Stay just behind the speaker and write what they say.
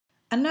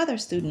Another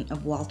student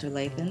of Walter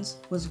Lathan's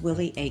was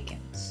Willie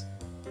Akins.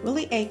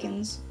 Willie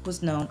Akins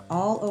was known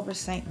all over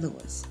St.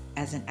 Louis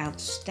as an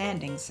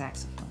outstanding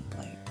saxophone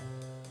player.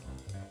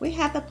 We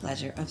had the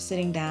pleasure of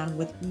sitting down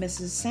with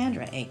Mrs.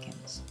 Sandra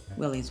Akins,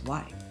 Willie's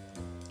wife.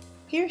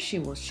 Here she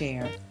will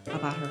share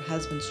about her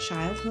husband's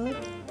childhood,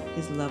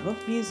 his love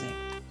of music,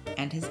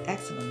 and his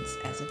excellence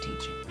as a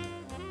teacher.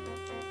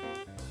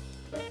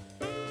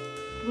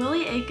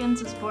 Willie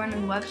Akins was born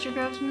in Webster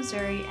Groves,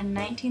 Missouri in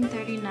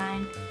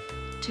 1939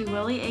 to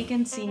Willie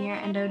Akins Sr.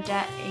 and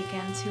Odette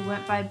Akins, who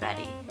went by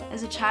Betty.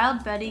 As a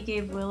child, Betty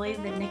gave Willie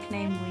the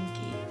nickname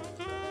Winky.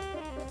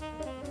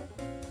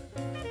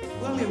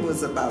 Willie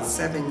was about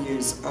 7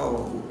 years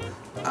old.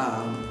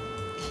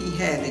 He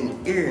had an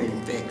ear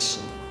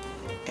infection,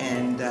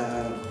 and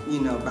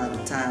by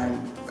the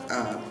time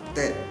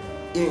that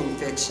ear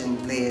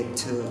infection led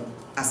to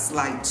a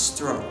slight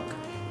stroke,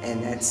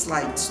 and that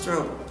slight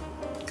stroke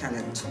kind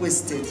of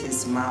twisted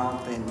his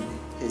mouth and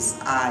his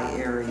eye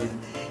area,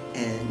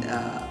 and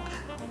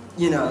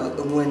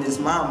when his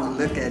mom would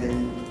look at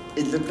him,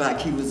 it looked like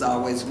he was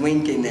always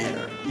winking at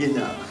her,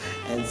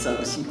 and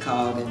so she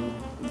called him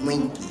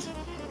Winky,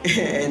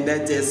 and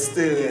that just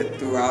stood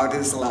throughout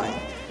his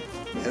life.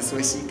 That's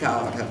what she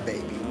called her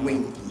baby,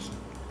 Winky.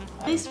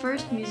 Willie's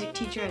first music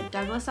teacher at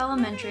Douglas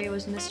Elementary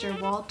was Mr.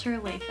 Walter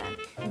Lathan,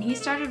 and he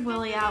started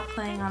Willie out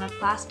playing on a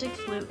plastic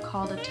flute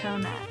called a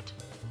tonette.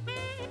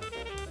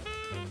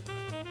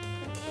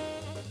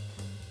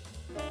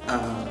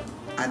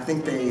 I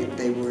think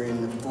they were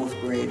in the 4th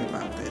grade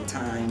about that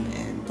time,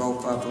 and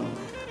both of them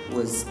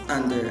was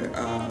under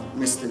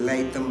Mr.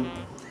 Latham,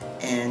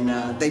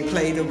 and they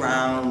played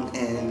around,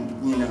 and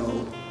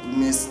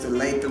Mr.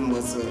 Latham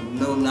was a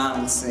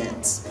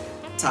no-nonsense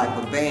type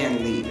of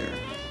band leader,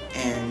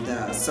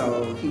 and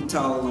so he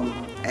told them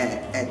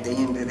at the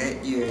end of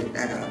that year,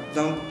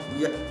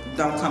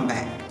 don't come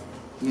back,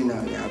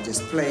 y'all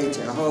just played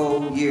your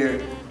whole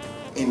year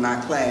in my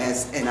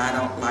class, and I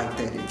don't like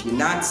that. If you're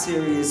not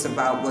serious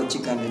about what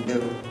you're gonna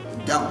do,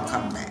 don't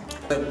come back.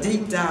 But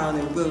deep down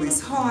in Willie's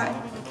heart,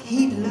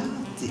 he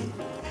loved it.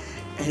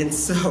 And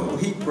so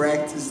he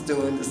practiced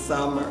during the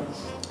summer.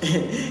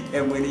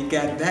 And when he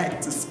got back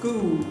to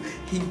school,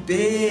 he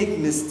begged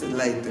Mr.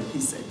 Latham.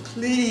 He said,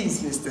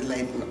 please, Mr.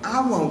 Latham,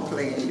 I won't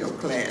play in your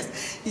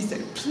class. He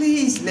said,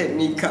 please let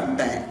me come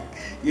back,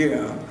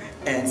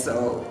 And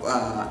so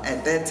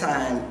at that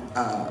time,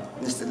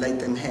 Mr.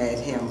 Latham had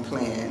him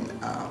playing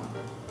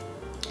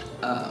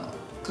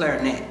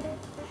clarinet.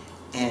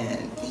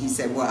 And he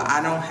said, well,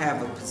 I don't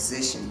have a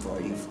position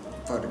for you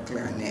for the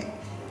clarinet.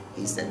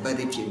 He said, but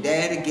if your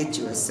dad'll get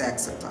you a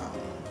saxophone,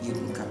 you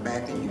can come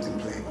back and you can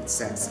play the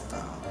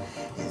saxophone.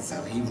 And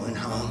so he went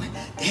home and,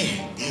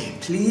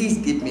 Dad, please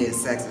give me a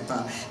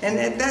saxophone. And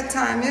at that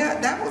time,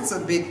 that was a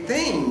big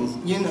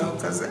thing,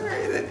 because,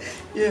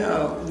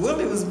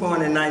 Willie was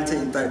born in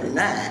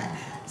 1939.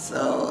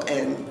 So,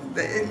 and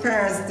the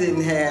parents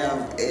didn't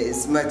have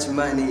as much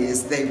money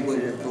as they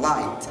would have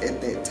liked at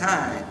that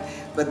time.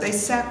 But they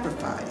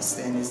sacrificed,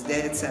 and his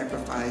dad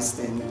sacrificed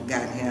and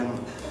got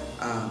him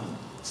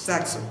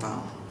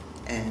saxophone.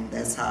 And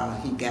that's how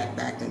he got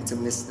back into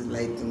Mr.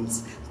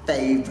 Latham's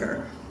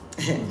favor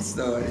and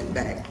started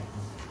back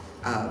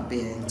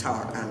being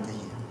taught under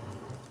him.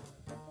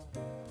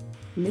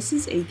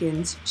 Mrs.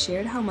 Akins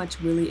shared how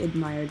much Willie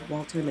admired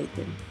Walter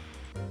Lathan.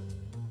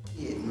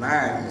 He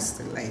admired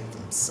Mr.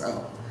 Latham,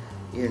 so,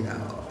 he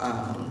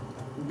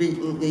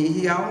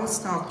always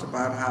talked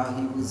about how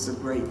he was a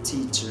great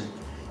teacher,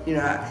 and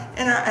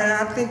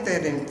I think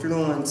that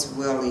influenced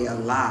Willie a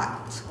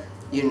lot,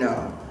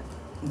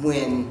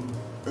 when,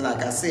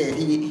 like I said,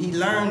 he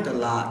learned a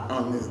lot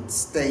on the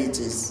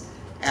stages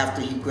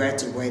after he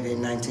graduated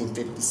in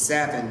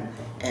 1957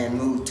 and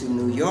moved to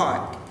New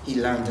York.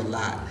 He learned a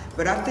lot.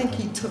 But I think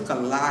he took a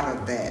lot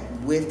of that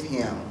with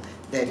him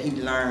that he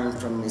learned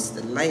from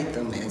Mr.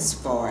 Latham as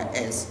far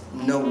as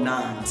no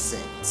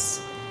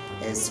nonsense,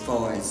 as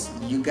far as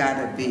you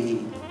gotta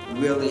be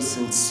really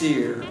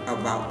sincere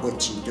about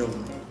what you're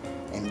doing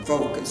and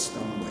focused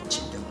on what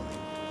you're doing.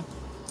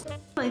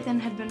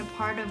 Lathan had been a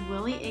part of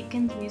Willie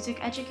Akins'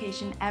 music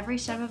education every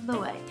step of the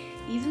way,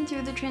 even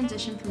through the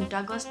transition from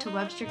Douglas to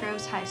Webster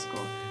Groves High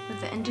School with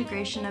the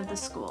integration of the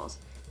schools.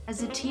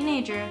 As a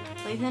teenager,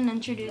 Lathan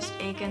introduced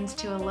Akins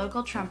to a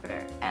local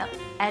trumpeter,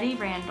 Eddie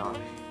Randall,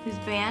 whose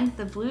band,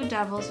 the Blue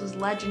Devils, was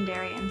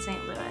legendary in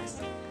St.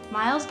 Louis.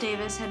 Miles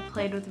Davis had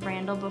played with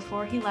Randall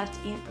before he left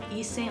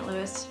East St.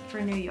 Louis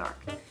for New York.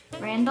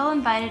 Randall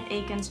invited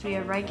Akins to be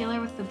a regular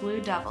with the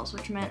Blue Devils,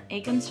 which meant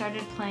Akins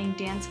started playing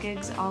dance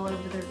gigs all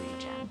over the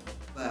region.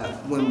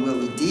 But when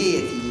Willie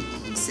did,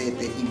 he said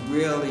that he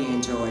really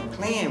enjoyed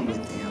playing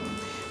with them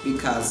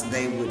because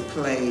they would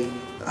play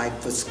like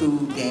for school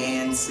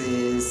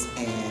dances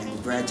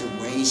and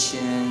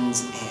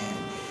graduations,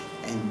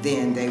 and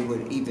then they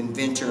would even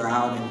venture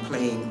out and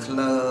play in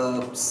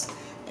clubs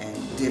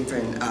and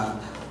different,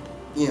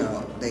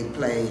 they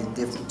play in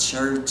different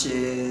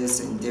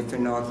churches and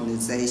different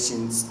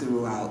organizations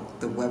throughout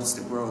the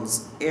Webster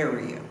Groves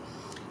area.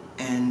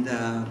 And,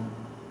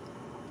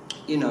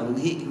 You know,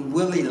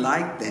 Willie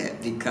liked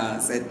that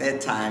because at that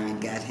time it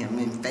got him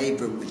in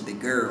favor with the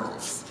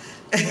girls.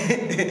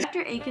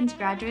 After Akins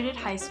graduated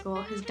high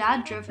school, his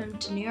dad drove him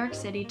to New York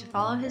City to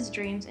follow his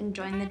dreams and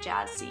join the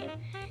jazz scene.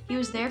 He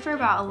was there for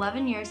about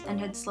 11 years and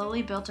had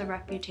slowly built a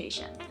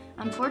reputation.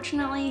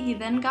 Unfortunately, he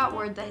then got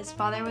word that his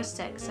father was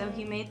sick, so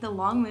he made the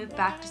long move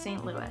back to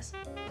St. Louis.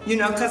 You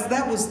know, because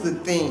that was the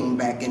thing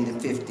back in the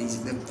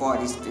 50s, the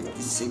 40s, 50s,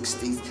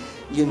 60s.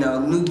 You know,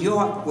 New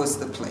York was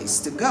the place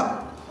to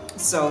go.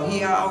 So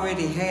he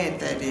already had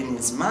that in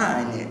his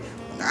mind that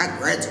when I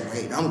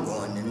graduate, I'm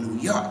going to New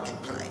York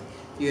and play,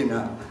 you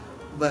know.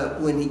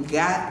 But when he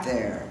got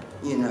there,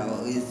 you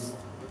know,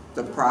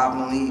 the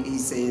problem, he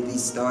said he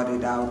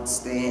started out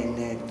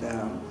staying at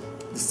the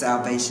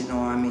Salvation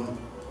Army.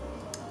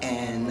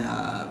 And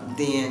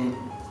then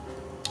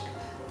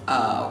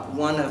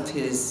one of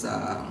his,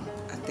 I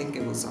think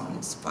it was on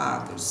his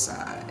father's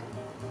side,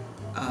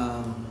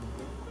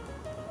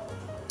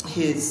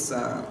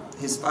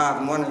 his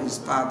father, one of his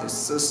father's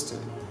sisters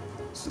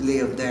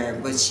lived there,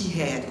 but she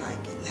had like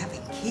 11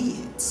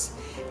 kids.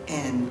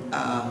 And,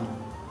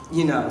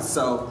 you know,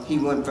 so he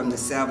went from the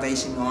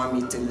Salvation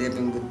Army to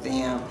living with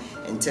them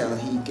until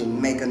he can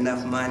make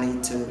enough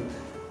money to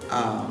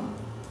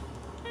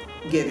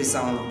get his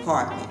own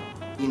apartment,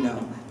 you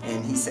know.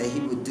 And he said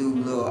he would do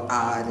little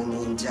odd and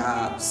end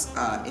jobs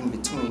in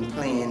between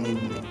playing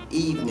in the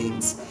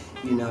evenings.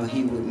 You know,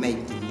 he would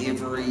make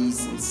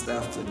deliveries and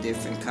stuff for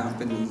different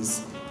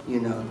companies, you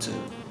know, to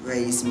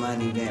raise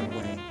money that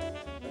way.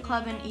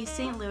 Club in East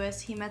St. Louis,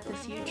 he met the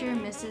future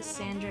Mrs.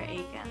 Sandra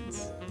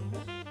Akins.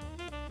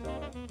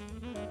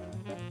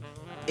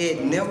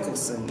 Ed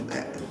Nicholson,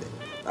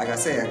 like I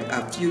said,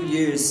 a few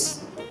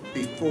years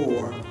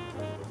before,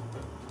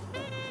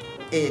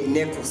 Ed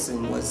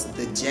Nicholson was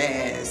the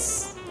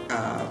jazz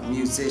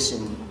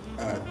musician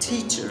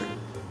teacher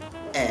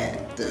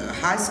at the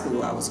high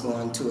school I was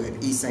going to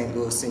at East St.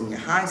 Louis Senior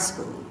High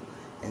School.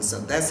 And so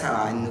that's how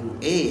I knew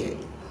Ed.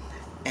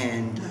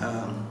 And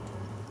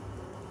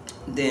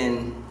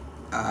then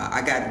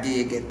I got a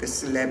gig at the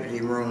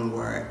Celebrity Room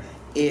where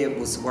Ed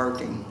was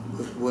working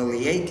with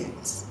Willie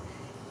Akins.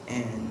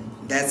 And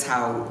that's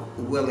how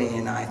Willie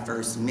and I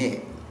first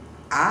met.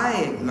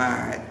 I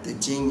admired the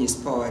genius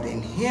part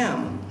in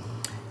him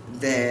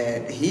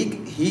that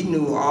he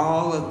knew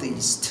all of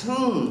these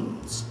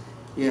tunes.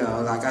 You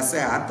know, like I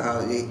said, I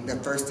thought the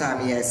first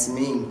time he asked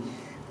me,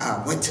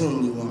 what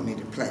tune you want me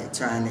to play,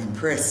 trying to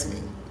impress me.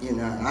 You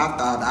know, and I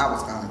thought I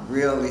was gonna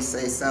really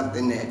say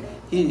something that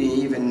he didn't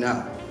even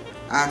know.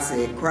 I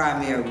said, Cry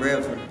Me a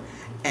River.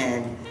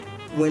 And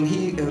when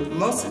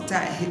most of the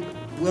time,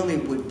 Willie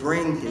would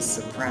bring his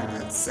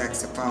soprano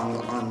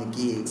saxophone on the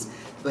gigs,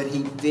 but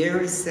he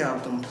very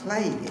seldom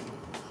played it.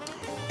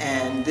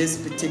 And this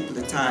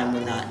particular time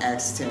when I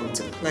asked him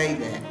to play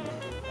that,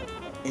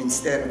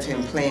 instead of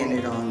him playing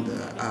it on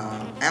the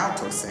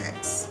alto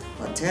sax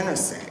or tenor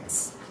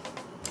sax,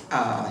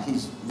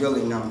 he's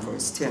really known for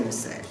his tenor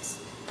sax,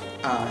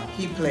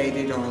 he played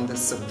it on the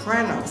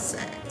soprano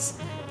sax.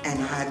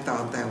 And I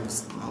thought that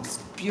was the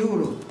most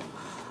beautiful.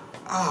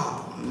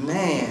 Oh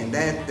man,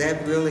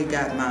 that really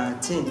got my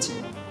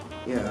attention,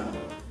 yeah.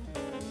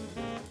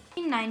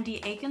 In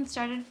 1990, Akins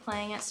started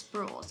playing at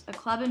Spruill's, a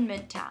club in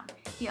Midtown.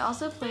 He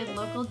also played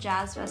local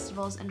jazz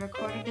festivals and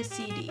recorded a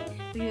CD,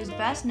 but he was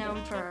best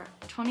known for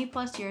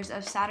 20-plus years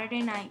of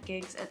Saturday night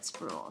gigs at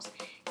Spruill's.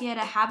 He had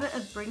a habit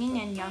of bringing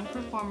in young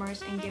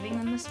performers and giving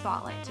them the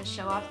spotlight to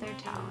show off their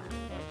talent.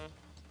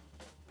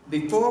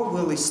 Before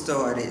Willie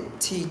started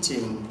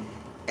teaching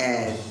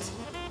at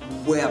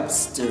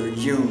Webster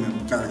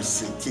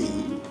University,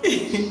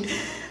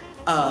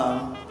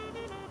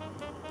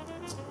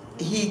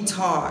 he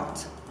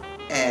taught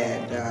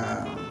at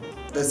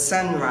the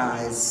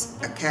Sunrise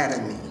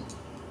Academy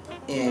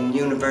in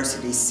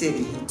University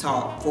City. He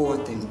taught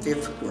 4th and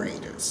 5th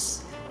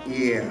graders.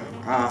 Yeah,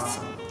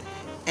 awesome.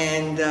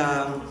 And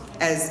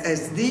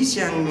as these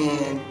young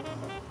men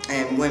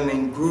and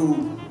women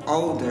grew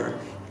older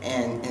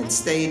and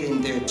stayed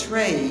in their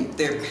trade,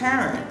 their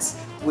parents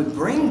would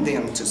bring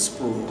them to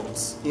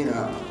Spruill's. You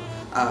know,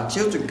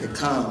 children could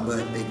come,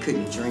 but they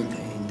couldn't drink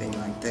or anything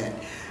like that.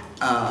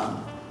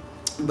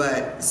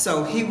 But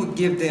so he would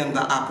give them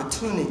the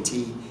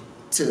opportunity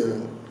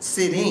to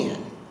sit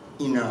in,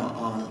 you know,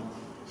 on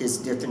his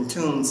different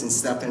tunes and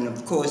stuff. And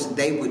of course,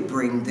 they would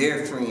bring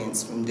their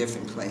friends from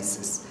different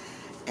places.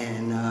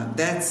 And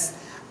that's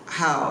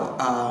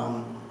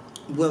how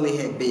Willie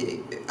had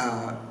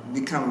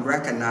become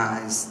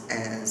recognized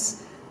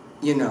as,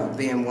 you know,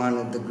 being one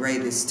of the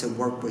greatest to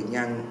work with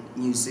young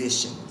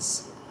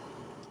musicians.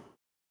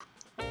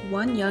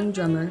 One young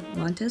drummer,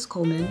 Montez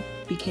Coleman,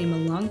 became a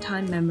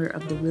longtime member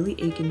of the Willie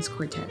Akins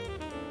Quartet.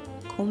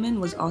 Coleman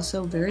was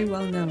also very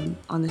well known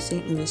on the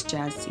St. Louis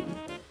jazz scene.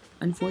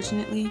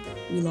 Unfortunately,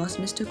 we lost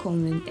Mr.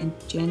 Coleman in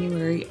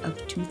January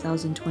of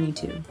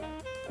 2022.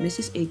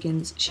 Mrs.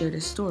 Akins shared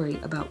a story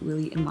about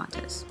Willie and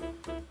Montez.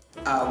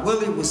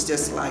 Willie was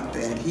just like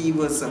that. He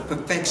was a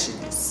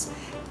perfectionist,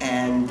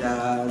 and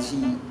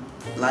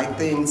like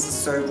things a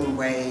certain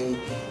way,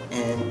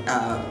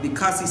 and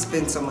because he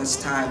spent so much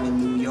time in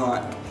New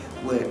York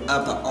with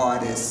other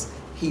artists,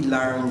 he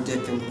learned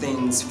different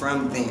things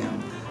from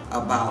them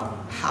about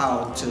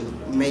how to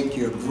make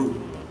your group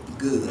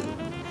good.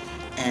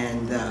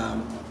 And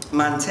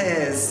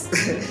Montez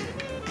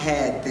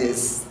had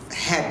this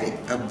habit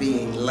of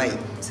being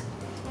late,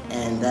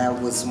 and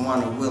that was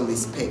one of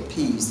Willie's pet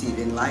peeves. He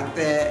didn't like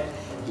that.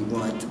 He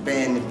wanted the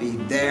band to be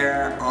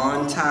there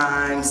on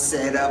time,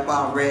 set up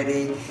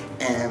already,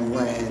 and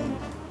when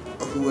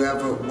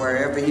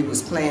wherever he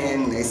was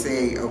playing, they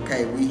say,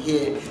 okay, we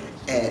hit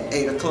at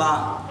 8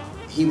 o'clock,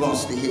 he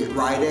wants to hit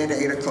right at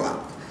 8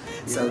 o'clock.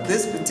 So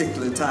this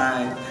particular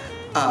time,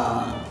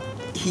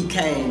 he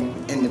came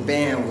and the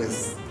band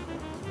was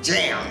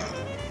jamming.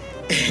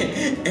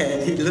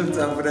 And he looked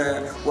over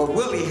there. Well,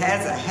 Willie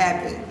has a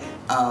habit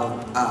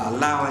of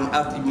allowing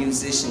other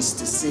musicians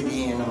to sit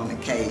in on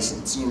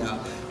occasions, you know,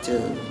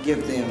 to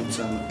give them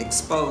some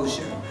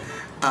exposure.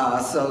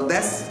 So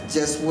that's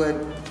just what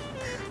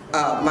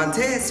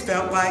Montez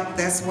felt like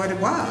that's what it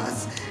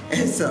was.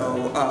 And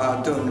so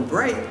during the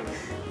break,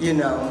 you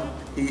know,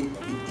 he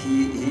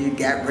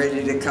got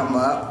ready to come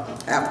up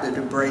after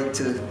the break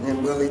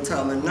and Willie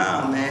told him,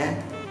 "No,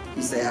 man."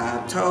 He said,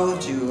 "I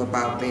told you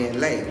about being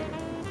late."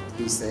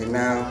 He said,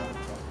 "Now,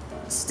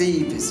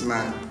 Steve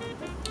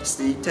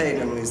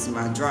Tatum is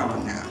my drummer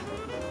now."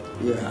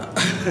 Yeah.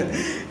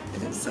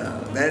 And so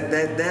that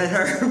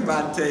hurt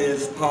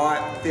Montez's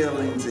heart,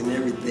 feelings, and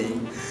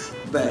everything.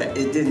 But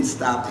it didn't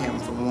stop him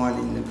from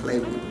wanting to play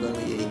with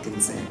Willie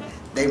Akins. And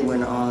they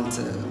went on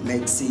to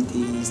make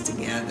CDs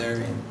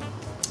together and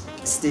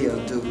still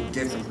do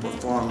different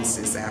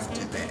performances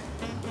after that.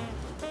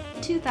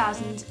 In the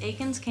 2000s,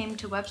 Akins came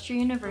to Webster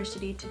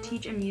University to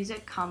teach a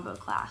music combo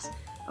class.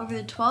 Over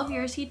the 12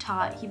 years he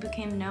taught, he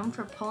became known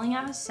for pulling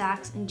out his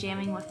sax and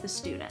jamming with the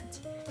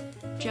students.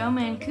 Joe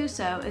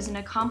Mancuso is an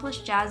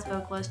accomplished jazz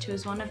vocalist who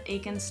is one of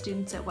Akins'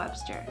 students at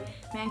Webster.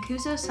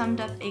 Mancuso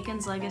summed up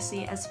Akins'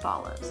 legacy as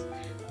follows: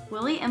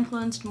 Willie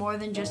influenced more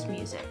than just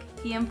music.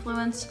 He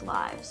influenced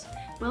lives.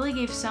 Willie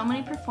gave so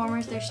many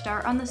performers their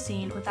start on the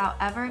scene without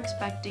ever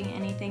expecting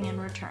anything in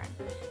return.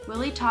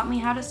 Willie taught me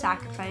how to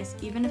sacrifice,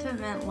 even if it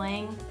meant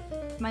laying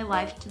my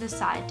life to the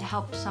side to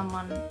help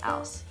someone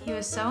else. He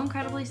was so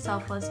incredibly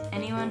selfless,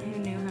 anyone who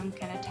knew him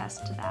can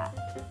attest to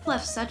that. He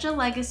left such a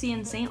legacy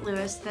in St.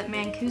 Louis that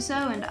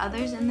Mancuso and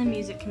others in the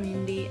music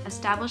community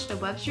established a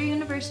Webster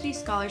University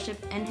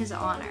scholarship in his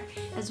honor,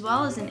 as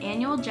well as an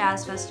annual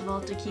jazz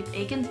festival to keep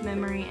Akins'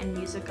 memory and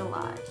music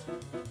alive.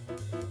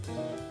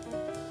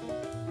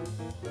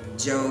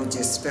 Joe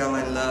just fell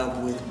in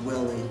love with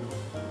Willie,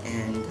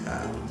 and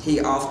he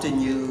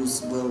often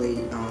used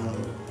Willie on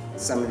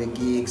some of the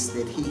gigs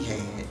that he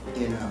had,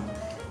 you know.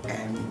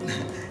 And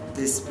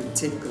this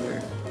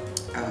particular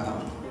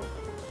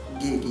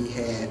gig he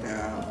had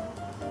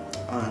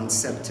on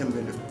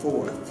September the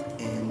 4th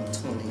in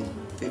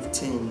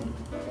 2015,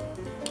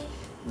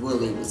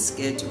 Willie was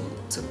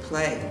scheduled to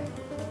play,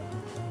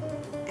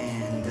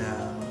 and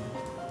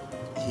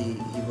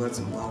he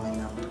wasn't well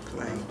enough to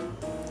play.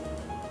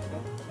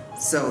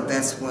 So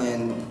that's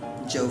when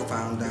Joe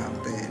found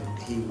out that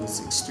he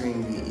was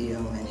extremely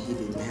ill and he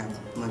didn't have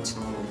much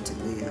longer to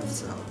live.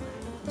 So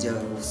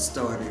Joe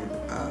started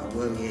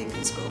Willie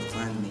Akins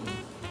GoFundMe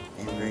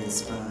and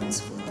raised funds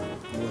for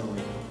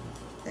Willie.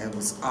 That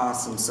was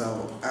awesome.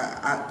 So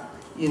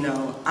you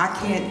know, I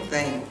can't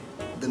thank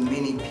the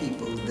many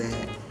people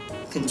that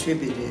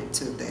contributed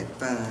to that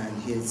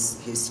fund.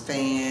 His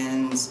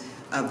fans,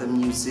 other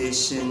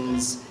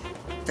musicians,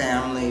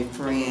 family,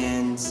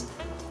 friends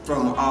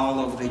from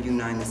all over the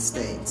United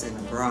States and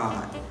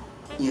abroad,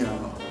 you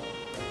know,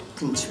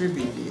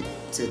 contributed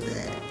to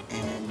that.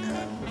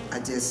 And I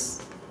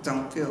just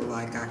don't feel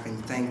like I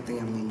can thank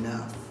them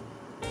enough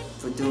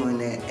for doing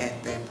that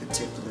at that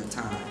particular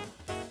time.